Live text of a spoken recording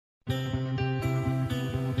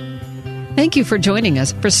Thank you for joining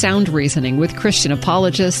us for Sound Reasoning with Christian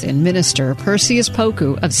apologist and minister Perseus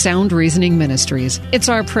Poku of Sound Reasoning Ministries. It's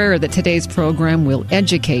our prayer that today's program will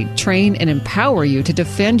educate, train, and empower you to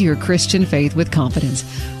defend your Christian faith with confidence.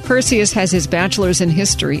 Perseus has his bachelor's in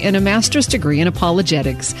history and a master's degree in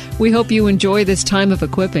apologetics. We hope you enjoy this time of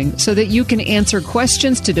equipping so that you can answer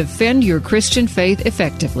questions to defend your Christian faith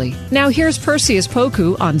effectively. Now here's Perseus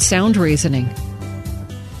Poku on Sound Reasoning.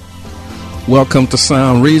 Welcome to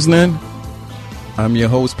Sound Reasoning. I'm your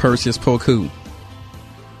host, Perseus Poku.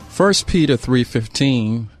 1 Peter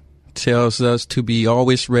 3:15 tells us to be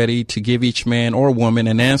always ready to give each man or woman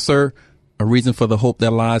an answer, a reason for the hope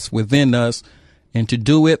that lies within us, and to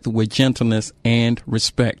do it with gentleness and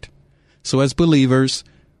respect. So as believers,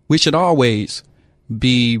 we should always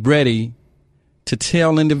be ready to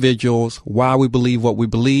tell individuals why we believe what we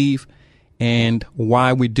believe and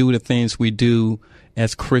why we do the things we do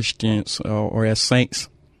as Christians or as saints.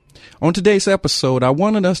 On today's episode, I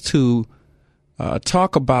wanted us to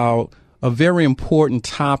talk about a very important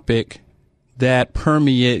topic that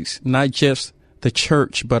permeates not just the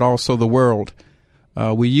church, but also the world.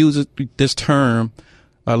 We use this term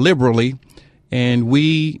liberally, and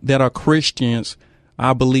we that are Christians,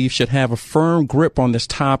 I believe, should have a firm grip on this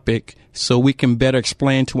topic so we can better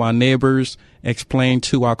explain to our neighbors, explain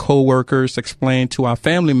to our coworkers, explain to our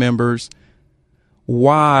family members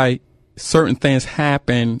why certain things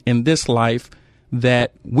happen in this life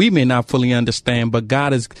that we may not fully understand, but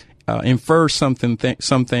God has inferred some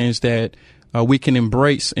things that we can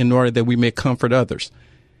embrace in order that we may comfort others.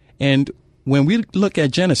 And when we look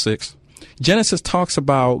at Genesis talks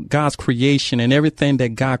about God's creation, and everything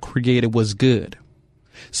that God created was good.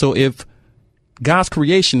 So if God's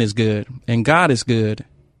creation is good and God is good,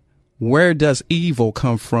 where does evil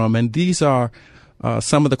come from? And these are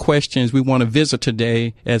some of the questions we want to visit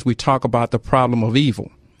today as we talk about the problem of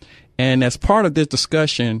evil. And as part of this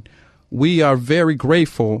discussion, we are very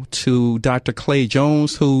grateful to Dr. Clay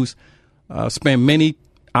Jones, who's spent many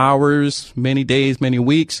hours, many days, many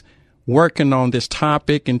weeks working on this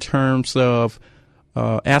topic in terms of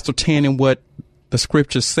ascertaining what the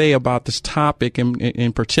scriptures say about this topic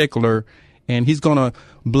in particular. And he's going to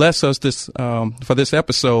bless us for this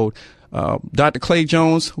episode. Dr. Clay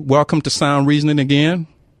Jones, welcome to Sound Reasoning again.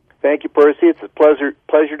 Thank you, Percy. It's a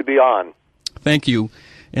pleasure to be on. Thank you.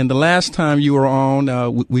 And the last time you were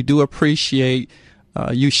on, we do appreciate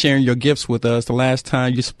you sharing your gifts with us. The last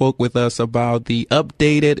time you spoke with us about the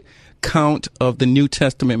updated count of the New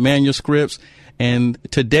Testament manuscripts. And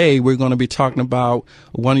today we're going to be talking about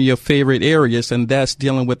one of your favorite areas, and that's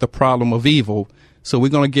dealing with the problem of evil. So we're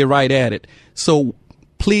going to get right at it. So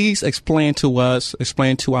please explain to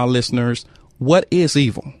our listeners, what is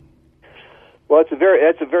evil? Well,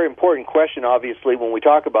 that's a very important question, obviously, when we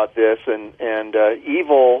talk about this. And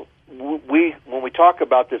evil, when we talk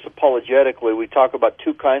about this apologetically, we talk about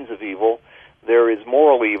two kinds of evil. There is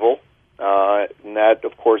moral evil, and that,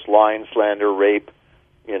 of course, lying, slander, rape,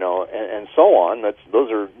 and so on.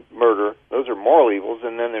 Those are murder. Those are moral evils.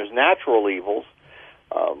 And then there's natural evils,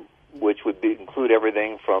 which would include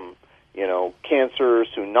everything from cancer,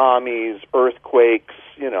 tsunamis, earthquakes,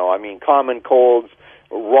 common colds,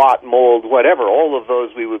 rot, mold, whatever. All of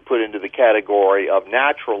those we would put into the category of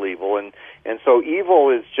natural evil. And so evil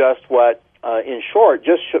is just what, in short,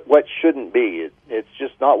 what shouldn't be. It's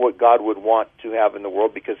just not what God would want to have in the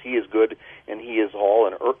world, because He is good and He is all,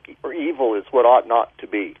 and evil is what ought not to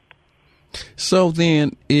be. So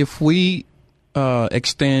then, if we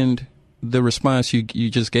extend the response you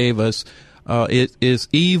just gave us, is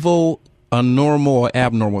evil a normal or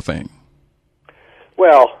abnormal thing?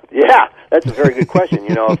 Well, yeah, that's a very good question.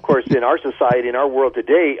 Of course, in our society, in our world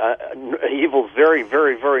today, evil's very,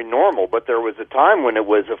 very, very normal. But there was a time when it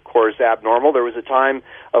was, of course, abnormal. There was a time,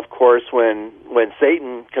 of course, when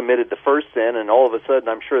Satan committed the first sin, and all of a sudden,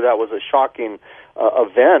 I'm sure that was a shocking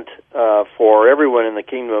event for everyone in the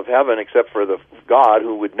kingdom of heaven, except for the God,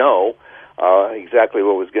 who would know exactly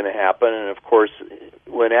what was going to happen. And of course,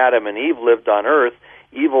 when Adam and Eve lived on earth,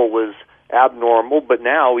 evil was abnormal, but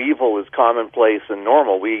now evil is commonplace and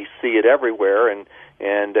normal. We see it everywhere, and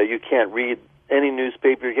you can't read any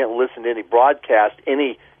newspaper, you can't listen to any broadcast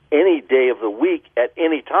any day of the week at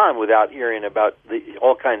any time without hearing about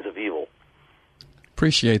all kinds of evil.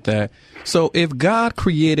 Appreciate that. So if God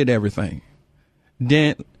created everything,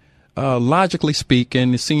 then logically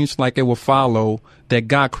speaking, it seems like it will follow that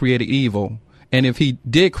God created evil. And if He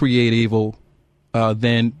did create evil,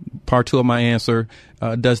 then part two of my answer,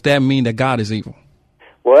 does that mean that God is evil?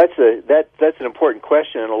 Well, that's an important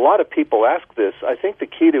question, and a lot of people ask this. I think the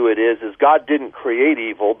key to it is God didn't create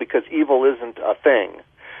evil, because evil isn't a thing.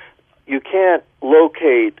 You can't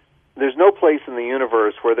locate there's no place in the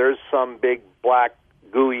universe where there's some big black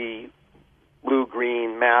gooey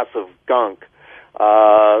blue-green mass of gunk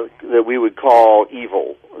that we would call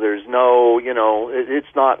evil. There's no,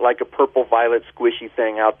 it's not like a purple-violet squishy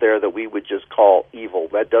thing out there that we would just call evil.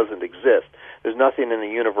 That doesn't exist. There's nothing in the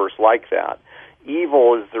universe like that.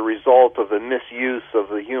 Evil is the result of the misuse of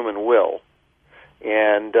the human will.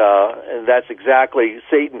 And that's exactly,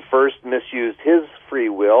 Satan first misused his free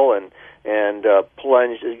will and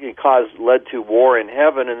plunged, led to war in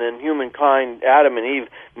heaven, and then humankind, Adam and Eve,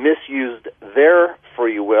 misused their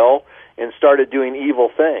free will and started doing evil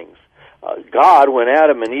things. God, when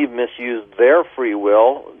Adam and Eve misused their free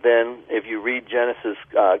will, then if you read Genesis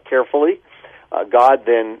carefully, God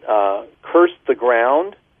then cursed the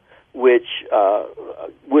ground, which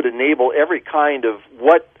would enable every kind of,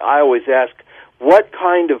 what I always ask, what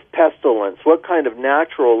kind of pestilence, what kind of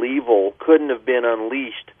natural evil couldn't have been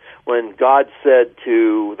unleashed when God said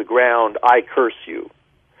to the ground, I curse you?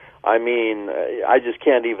 I mean, I just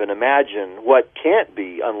can't even imagine what can't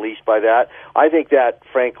be unleashed by that. I think that,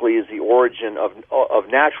 frankly, is the origin of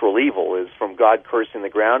natural evil, is from God cursing the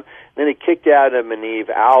ground. Then he kicked Adam and Eve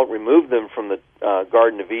out, removed them from the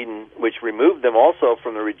Garden of Eden, which removed them also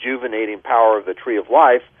from the rejuvenating power of the Tree of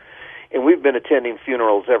Life, and we've been attending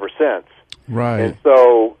funerals ever since. Right. And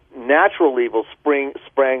so natural evil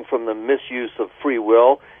sprang from the misuse of free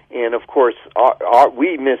will. And, of course,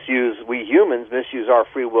 we humans misuse our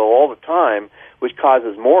free will all the time, which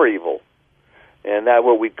causes more evil. And that's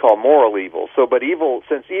what we'd call moral evil. So, but evil,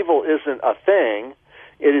 since evil isn't a thing,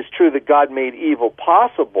 it is true that God made evil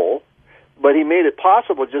possible, but he made it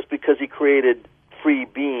possible just because he created free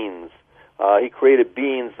beings. He created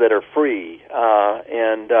beings that are free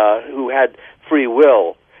and who had free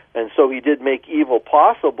will. And so he did make evil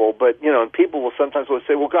possible, but, and people will sometimes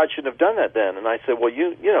say, well, God shouldn't have done that then. And I say, well,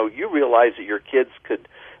 you realize that your kids could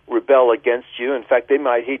rebel against you. In fact, they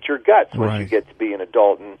might hate your guts once you get to be an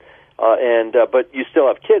adult. But you still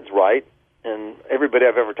have kids, right? And everybody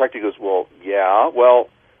I've ever talked to goes, well, yeah, well,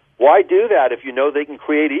 why do that if you know they can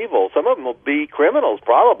create evil? Some of them will be criminals,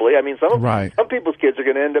 probably. I mean, some people's kids are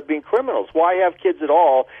going to end up being criminals. Why have kids at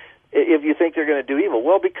all if you think they're going to do evil?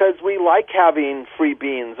 Well, because we like having free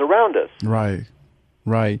beings around us. Right,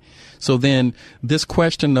 right. So then this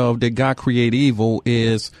question of did God create evil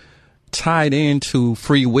is tied into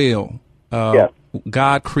free will.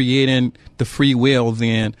 God creating the free will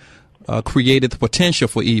then created the potential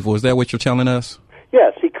for evil. Is that what you're telling us?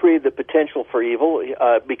 Yes, he created the potential for evil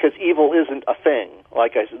because evil isn't a thing.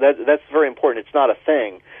 Like I said, that's very important. It's not a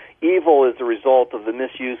thing. Evil is the result of the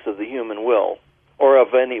misuse of the human will. Or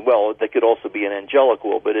of that could also be an angelic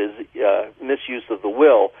will, but is misuse of the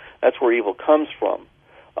will. That's where evil comes from,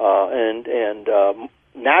 and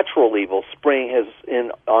natural evil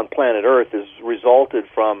on planet Earth is resulted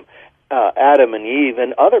from Adam and Eve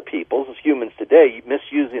and other peoples, as humans today,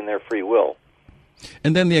 misusing their free will.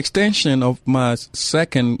 And then the extension of my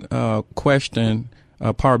second question,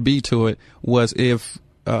 part B to it, was if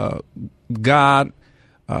God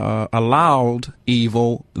allowed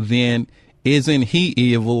evil, then isn't he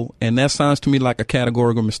evil? And that sounds to me like a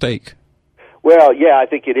categorical mistake. Well, yeah, I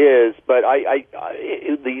think it is. But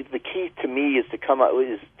the key to me is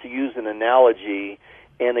to use an analogy.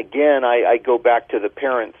 And again, I go back to the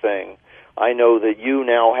parent thing. I know that you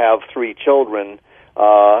now have 3 children,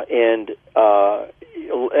 and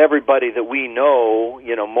everybody that we know,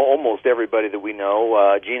 almost everybody that we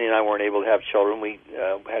know, Jeannie and I weren't able to have children. We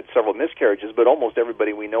had several miscarriages, but almost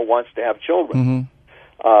everybody we know wants to have children. Mm-hmm.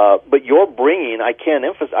 But you're bringing, I can't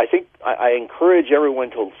emphasize, I think I encourage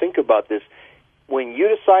everyone to think about this. When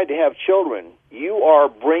you decide to have children, you are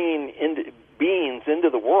bringing beings into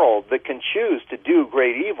the world that can choose to do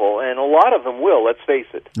great evil, and a lot of them will, let's face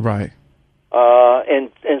it. Right.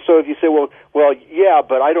 And so if you say, well, yeah,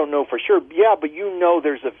 but I don't know for sure. Yeah, but you know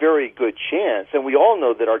there's a very good chance, and we all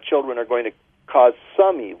know that our children are going to cause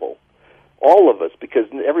some evil. All of us, because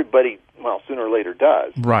everybody, sooner or later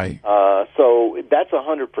does. Right. So that's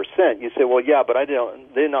 100%. You say, well, yeah, but they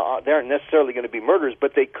aren't necessarily going to be murderers,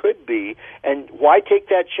 but they could be. And why take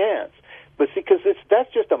that chance? But see, because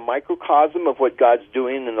that's just a microcosm of what God's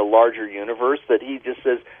doing in the larger universe. That He just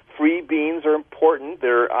says free beings are important.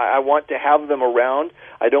 I want to have them around.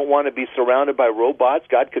 I don't want to be surrounded by robots.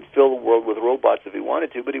 God could fill the world with robots if He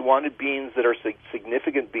wanted to, but He wanted beings that are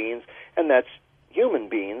significant beings, and that's human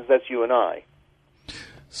beings. That's you and I.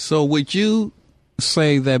 So would you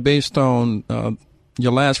say that based on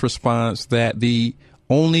your last response that the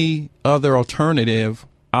only other alternative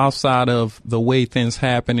outside of the way things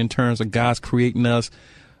happen in terms of God's creating us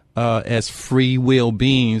as free will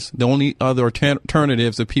beings, the only other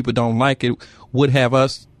alternatives, if people don't like it, would have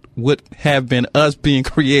us would have been us being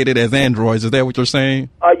created as androids. Is that what you're saying?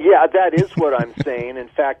 Yeah, that is what I'm saying. In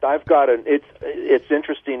fact, it's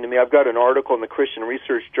interesting to me. I've got an article in the Christian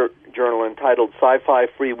Research Journal entitled "Sci-Fi,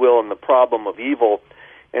 Free Will, and the Problem of Evil."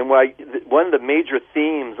 And one of the major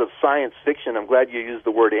themes of science fiction, I'm glad you used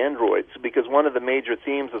the word androids, because one of the major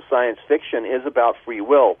themes of science fiction is about free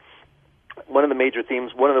will. One of the major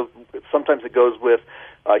themes, sometimes it goes with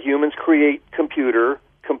humans create computer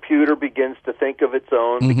begins to think of its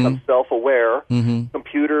own, becomes self-aware.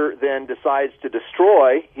 Computer then decides to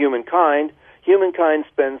destroy humankind. Humankind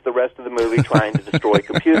spends the rest of the movie trying to destroy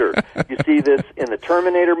computer. You see this in the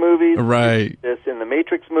Terminator movies. Right. You see this in the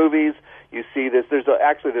Matrix movies. You see this. There's a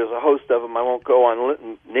host of them. I won't go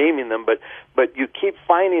on naming them, but you keep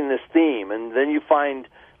finding this theme, and then you find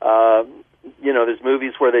there's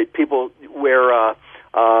movies where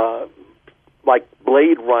like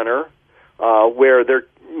Blade Runner, where they're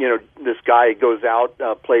this guy goes out,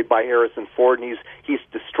 played by Harrison Ford, and he's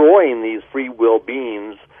destroying these free will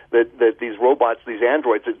beings. That these robots, these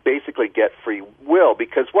androids, that basically get free will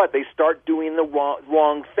because what? They start doing the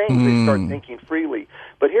wrong things. They start thinking freely.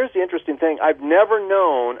 But here's the interesting thing: I've never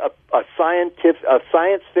known a science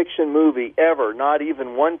fiction movie ever, not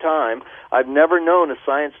even one time. I've never known a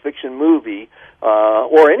science fiction movie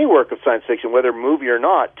or any work of science fiction, whether movie or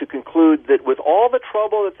not, to conclude that with all the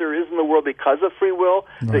trouble that there is in the world because of free will,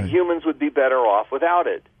 that humans would be better off without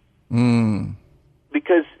it.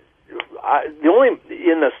 Because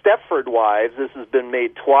in the Stepford Wives, this has been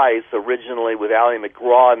made twice, originally with Ally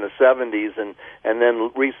McGraw in the 70s and then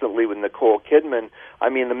recently with Nicole Kidman. I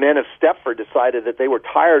mean, the men of Stepford decided that they were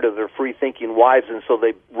tired of their free-thinking wives, and so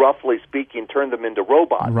they, roughly speaking, turned them into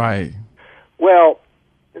robots. Right. Well,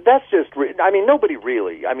 that's just,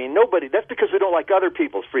 nobody, that's because we don't like other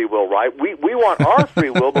people's free will, right? We want our free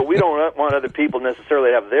will, but we don't want other people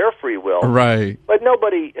necessarily to have their free will. Right. But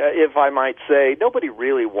nobody, if I might say, nobody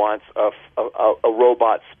really wants a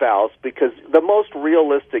robot spouse, because the most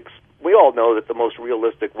realistic, we all know that the most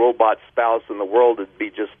realistic robot spouse in the world would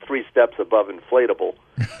be just 3 steps above inflatable.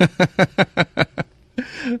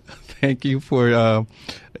 Thank you for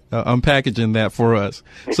unpackaging that for us.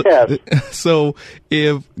 So, yes. So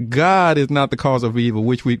if God is not the cause of evil,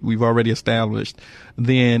 which we've already established,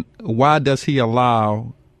 then why does he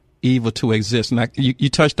allow evil to exist? Now, you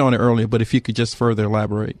touched on it earlier, but if you could just further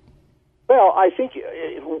elaborate. Well, I think,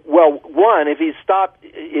 one, if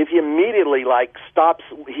he immediately stops,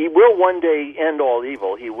 he will one day end all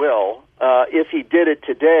evil. He will. If he did it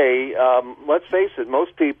today, let's face it,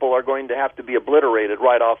 most people are going to have to be obliterated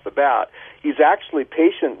right off the bat. He's actually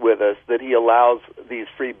patient with us that he allows these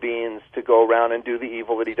free beings to go around and do the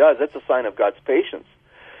evil that he does. That's a sign of God's patience.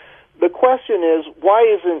 The question is,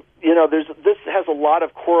 why isn't, this has a lot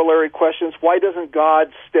of corollary questions. Why doesn't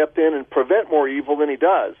God step in and prevent more evil than he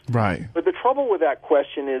does? Right. But the trouble with that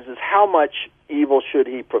question is how much evil should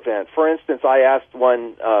he prevent? For instance, I asked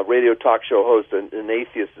one radio talk show host, an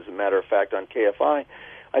atheist, as a matter of fact, on KFI,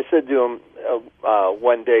 I said to him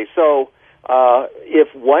one day,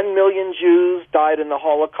 if 1 million Jews died in the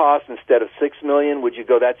Holocaust instead of 6 million, would you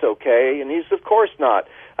go, that's okay? And he said, of course not.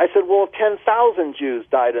 I said, well, if 10,000 Jews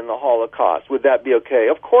died in the Holocaust, would that be okay?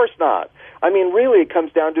 Of course not. I mean, really, it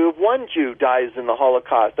comes down to if 1 Jew dies in the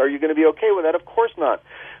Holocaust, are you going to be okay with that? Of course not.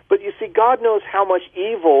 But you see, God knows how much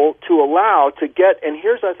evil to allow to get, and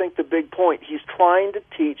here's, I think, the big point. He's trying to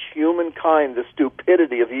teach humankind the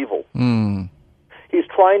stupidity of evil. He's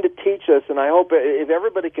trying to teach us, and I hope if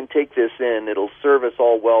everybody can take this in, it'll serve us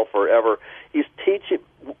all well forever. He's teaching,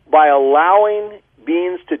 by allowing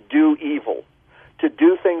beings to do evil, to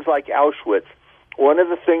do things like Auschwitz. One of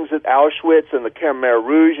the things at Auschwitz and the Khmer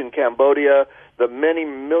Rouge in Cambodia, the many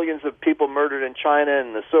millions of people murdered in China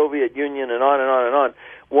and the Soviet Union and on and on and on,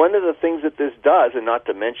 one of the things that this does, and not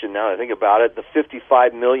to mention, now that I think about it, the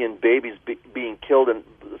 55 million babies being killed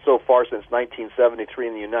so far since 1973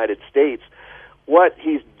 in the United States, what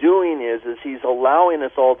he's doing is he's allowing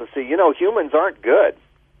us all to see, humans aren't good.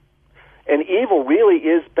 And evil really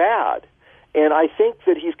is bad. And I think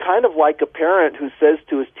that he's kind of like a parent who says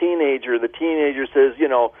to his teenager, the teenager says,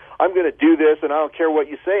 I'm going to do this and I don't care what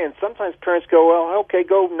you say. And sometimes parents go, well, okay,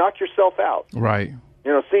 go knock yourself out. Right.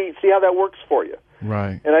 See how that works for you.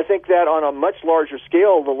 Right. And I think that on a much larger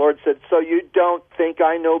scale, the Lord said, so you don't think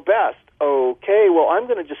I know best. Okay, well, I'm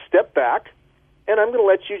going to just step back and I'm going to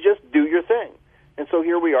let you just do your thing. And so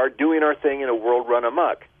here we are doing our thing in a world run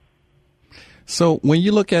amok. So when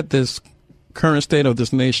you look at this current state of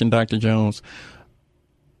this nation, Dr. Jones,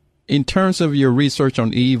 in terms of your research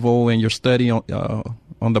on evil and your study on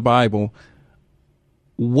the Bible,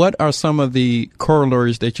 what are some of the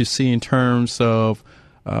corollaries that you see in terms of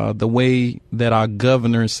the way that our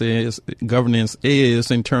governance is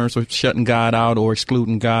in terms of shutting God out or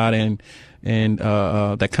excluding God, and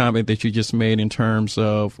that comment that you just made in terms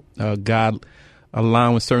of God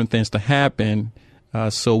allowing certain things to happen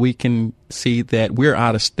so we can see that we're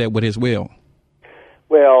out of step with His will.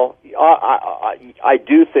 Well, I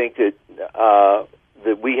do think that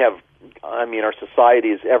we have. I mean, our society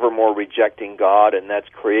is ever more rejecting God, and that's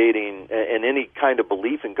creating and any kind of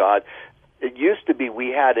belief in God. It used to be we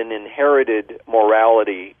had an inherited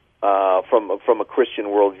morality from a Christian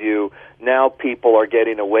worldview. Now people are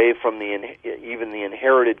getting away from even the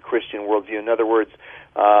inherited Christian worldview. In other words,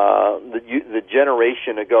 the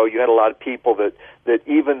generation ago, you had a lot of people that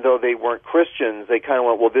even though they weren't Christians, they kind of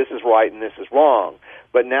went, well, this is right and this is wrong.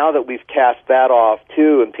 But now that we've cast that off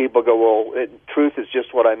too, and people go, well, truth is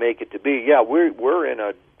just what I make it to be. Yeah, we're in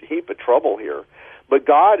a heap of trouble here. But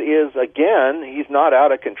God is, again, He's not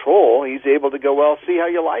out of control. He's able to go, well, see how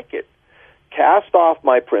you like it. Cast off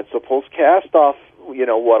my principles, cast off,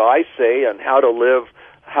 what I say and how to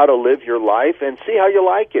live your life, and see how you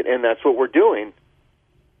like it. And that's what we're doing.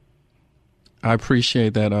 I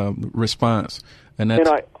appreciate that response. And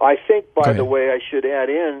I think, by the way, I should add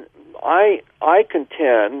in, I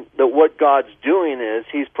contend that what God's doing is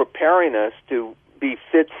He's preparing us to be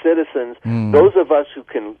fit citizens. Those of us who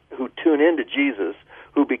tune into Jesus,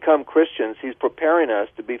 who become Christians, He's preparing us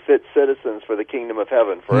to be fit citizens for the kingdom of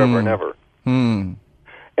heaven forever and ever.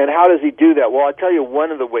 And how does He do that? Well, I'll tell you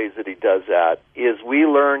one of the ways that He does that is we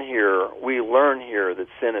learn here that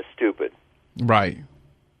sin is stupid. Right.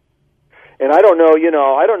 And I don't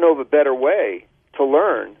know of a better way to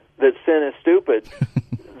learn that sin is stupid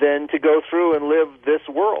than to go through and live this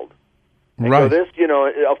world. And right. So this,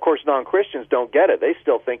 of course, non-Christians don't get it. They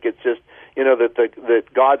still think it's just, that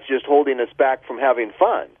God's just holding us back from having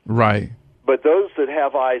fun. Right. But those that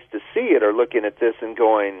have eyes to see it are looking at this and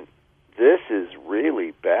going, this is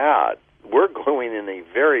really bad. We're going in a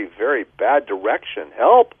very, very bad direction.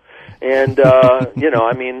 Help. And,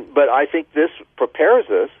 but I think this prepares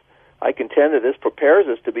us. I contend that this prepares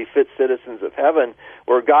us to be fit citizens of heaven,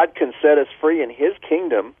 where God can set us free in His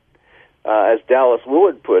kingdom, as Dallas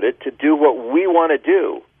Willard put it, to do what we want to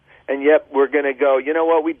do. And yet we're going to go, you know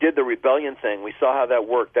what, we did the rebellion thing. We saw how that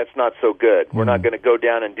worked. That's not so good. We're not going to go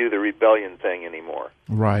down and do the rebellion thing anymore.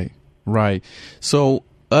 Right, right. So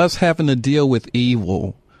us having to deal with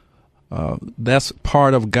evil, that's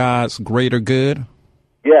part of God's greater good?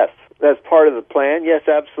 Yes, that's part of the plan. Yes,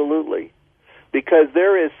 absolutely. Because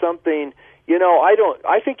there is something,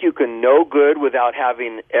 I think you can know good without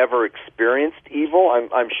having ever experienced evil.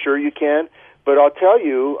 I'm sure you can. But I'll tell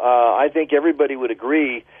you, I think everybody would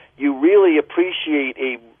agree, you really appreciate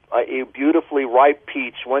a beautifully ripe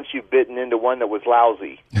peach once you've bitten into one that was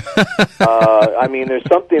lousy. There's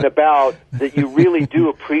something about that you really do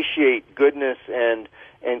appreciate goodness and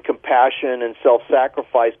compassion and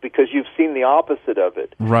self-sacrifice because you've seen the opposite of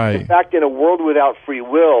it. Right. In fact, in a world without free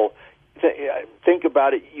will, think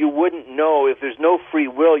about it, you wouldn't know, if there's no free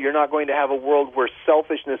will, you're not going to have a world where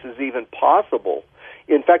selfishness is even possible.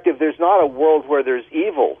 In fact, if there's not a world where there's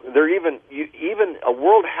evil, even a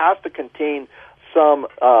world has to contain some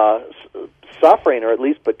suffering, or at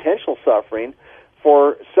least potential suffering,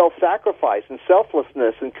 for self-sacrifice and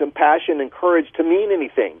selflessness and compassion and courage to mean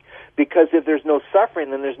anything. Because if there's no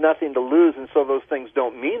suffering, then there's nothing to lose, and so those things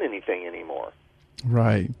don't mean anything anymore.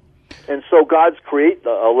 Right. And so God's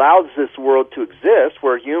allows this world to exist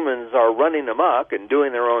where humans are running amok and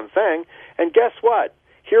doing their own thing. And guess what?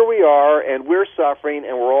 Here we are, and we're suffering,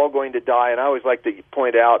 and we're all going to die. And I always like to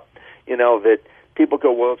point out, that people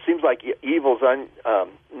go, well, it seems like evil's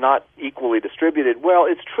not equally distributed. Well,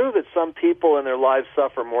 it's true that some people in their lives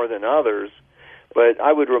suffer more than others. But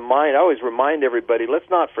I always remind everybody, let's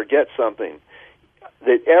not forget something,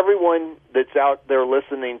 that everyone that's out there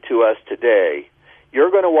listening to us today, you're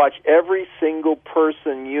going to watch every single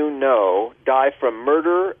person you know die from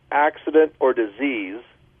murder, accident, or disease.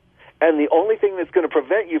 And the only thing that's going to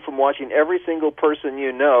prevent you from watching every single person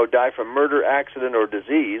you know die from murder, accident, or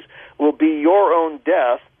disease will be your own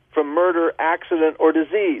death from murder, accident, or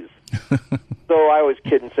disease. So I always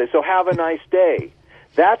kid and say, so have a nice day.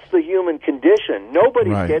 That's the human condition.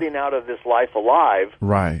 Nobody's getting out of this life alive,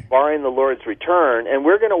 barring the Lord's return. And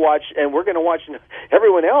we're going to watch.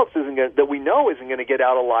 Everyone else that we know isn't going to get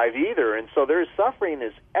out alive either. And so there's suffering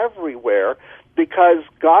is everywhere, because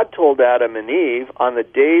God told Adam and Eve, on the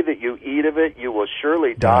day that you eat of it, you will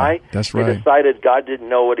surely die. That's right. They decided God didn't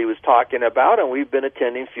know what He was talking about, and we've been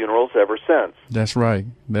attending funerals ever since. That's right.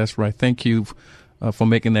 That's right. Thank you for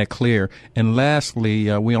making that clear. And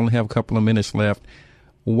lastly, we only have a couple of minutes left.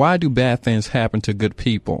 Why do bad things happen to good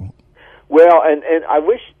people? Well, and I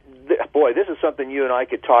wish, boy, this is something you and I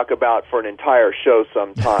could talk about for an entire show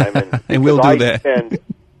sometime. And we'll do that.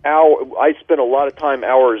 I spent a lot of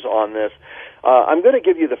hours on this. I'm going to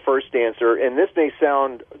give you the first answer, and this may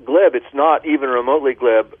sound glib. It's not even remotely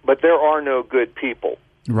glib, but there are no good people.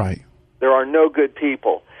 Right. There are no good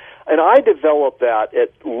people. And I develop that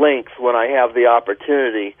at length when I have the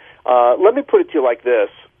opportunity. Let me put it to you like this.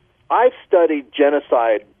 I've studied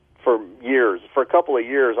genocide for years. For a couple of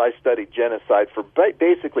years, I studied genocide for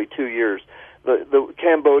basically 2 years. The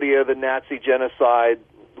Cambodia, the Nazi genocide,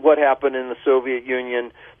 what happened in the Soviet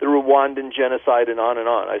Union, the Rwandan genocide, and on and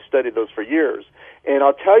on. I studied those for years. And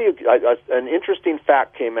I'll tell you, an interesting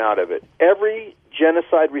fact came out of it. Every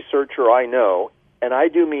genocide researcher I know, and I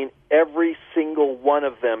do mean every single one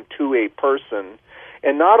of them to a person,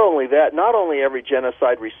 and not only that, not only every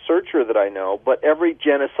genocide researcher that I know, but every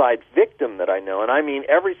genocide victim that I know, and I mean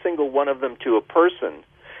every single one of them to a person,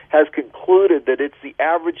 has concluded that it's the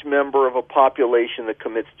average member of a population that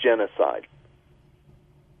commits genocide.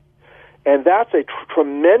 And that's a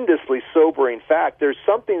tremendously sobering fact. There's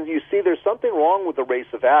something wrong with the race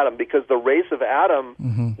of Adam, because the race of Adam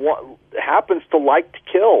happens to like to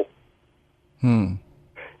kill.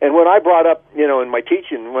 And when I brought up, in my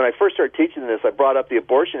teaching, when I first started teaching this, I brought up the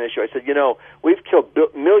abortion issue. I said, we've killed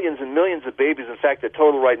millions and millions of babies. In fact, the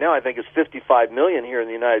total right now, I think, is 55 million here in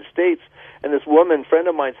the United States. And this woman, friend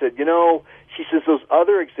of mine, said, she says, those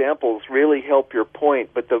other examples really help your point,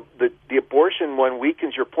 but the abortion one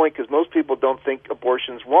weakens your point because most people don't think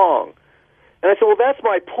abortion's wrong. And I said, well, that's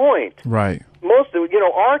my point. Right. Most of,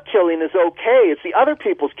 our killing is okay. It's the other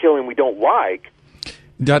people's killing we don't like.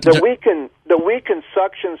 That we can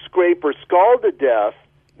suction, scrape, or scald to death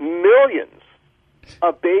millions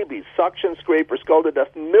of babies, suction, scrape, or scald to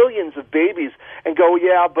death millions of babies, and go,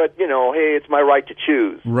 yeah, but, hey, it's my right to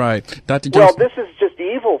choose. Right. Dr. Well, this is just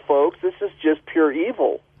evil, folks. This is just pure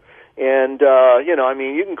evil. And,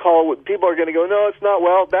 you can call what people are going to go, no, it's not.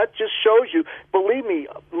 Well, that just shows you. Believe me,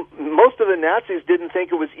 most of the Nazis didn't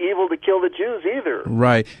think it was evil to kill the Jews either.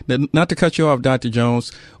 Right. Not to cut you off, Dr.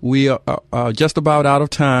 Jones, we are just about out of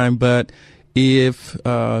time, but if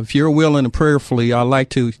you're willing and prayerfully, I'd like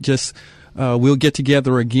to just, we'll get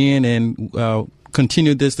together again and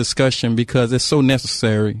continue this discussion because it's so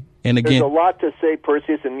necessary. And again, there's a lot to say,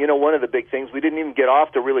 Perseus, and one of the big things, we didn't even get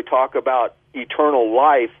off to really talk about eternal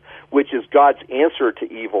life, which is God's answer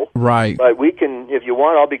to evil. Right. But we can, if you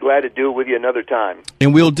want, I'll be glad to do it with you another time.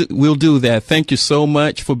 And we'll do that. Thank you so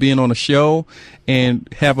much for being on the show, and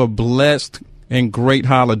have a blessed and great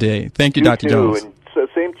holiday. Thank you, Dr. Jones. And so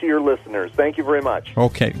same to your listeners. Thank you very much.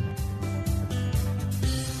 Okay.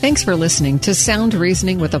 Thanks for listening to Sound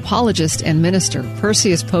Reasoning with apologist and minister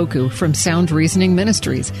Perseus Poku from Sound Reasoning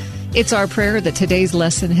Ministries. It's our prayer that today's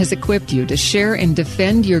lesson has equipped you to share and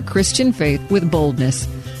defend your Christian faith with boldness.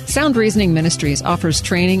 Sound Reasoning Ministries offers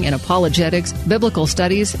training in apologetics, biblical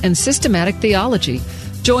studies, and systematic theology.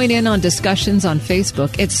 Join in on discussions on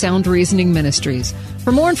Facebook at Sound Reasoning Ministries.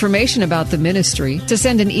 For more information about the ministry, to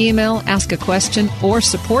send an email, ask a question, or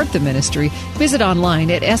support the ministry, visit online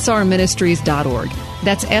at srministries.org.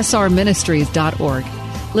 That's srministries.org.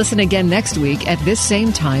 Listen again next week at this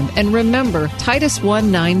same time, and remember, Titus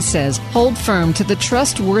 1:9 says, hold firm to the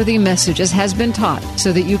trustworthy message as has been taught,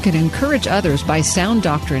 so that you can encourage others by sound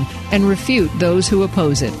doctrine and refute those who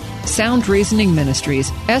oppose it. Sound Reasoning Ministries,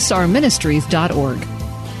 srministries.org.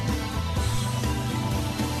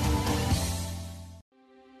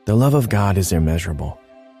 The love of God is immeasurable.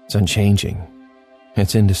 It's unchanging.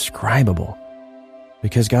 It's indescribable.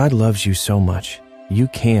 Because God loves you so much, you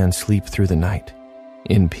can sleep through the night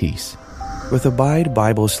in peace. With Abide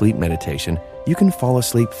Bible Sleep Meditation, you can fall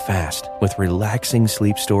asleep fast with relaxing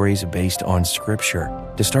sleep stories based on Scripture.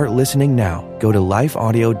 To start listening now, go to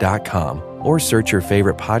lifeaudio.com or search your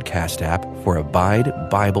favorite podcast app for Abide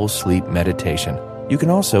Bible Sleep Meditation. You can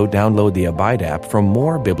also download the Abide app for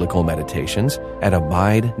more biblical meditations at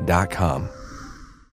abide.com.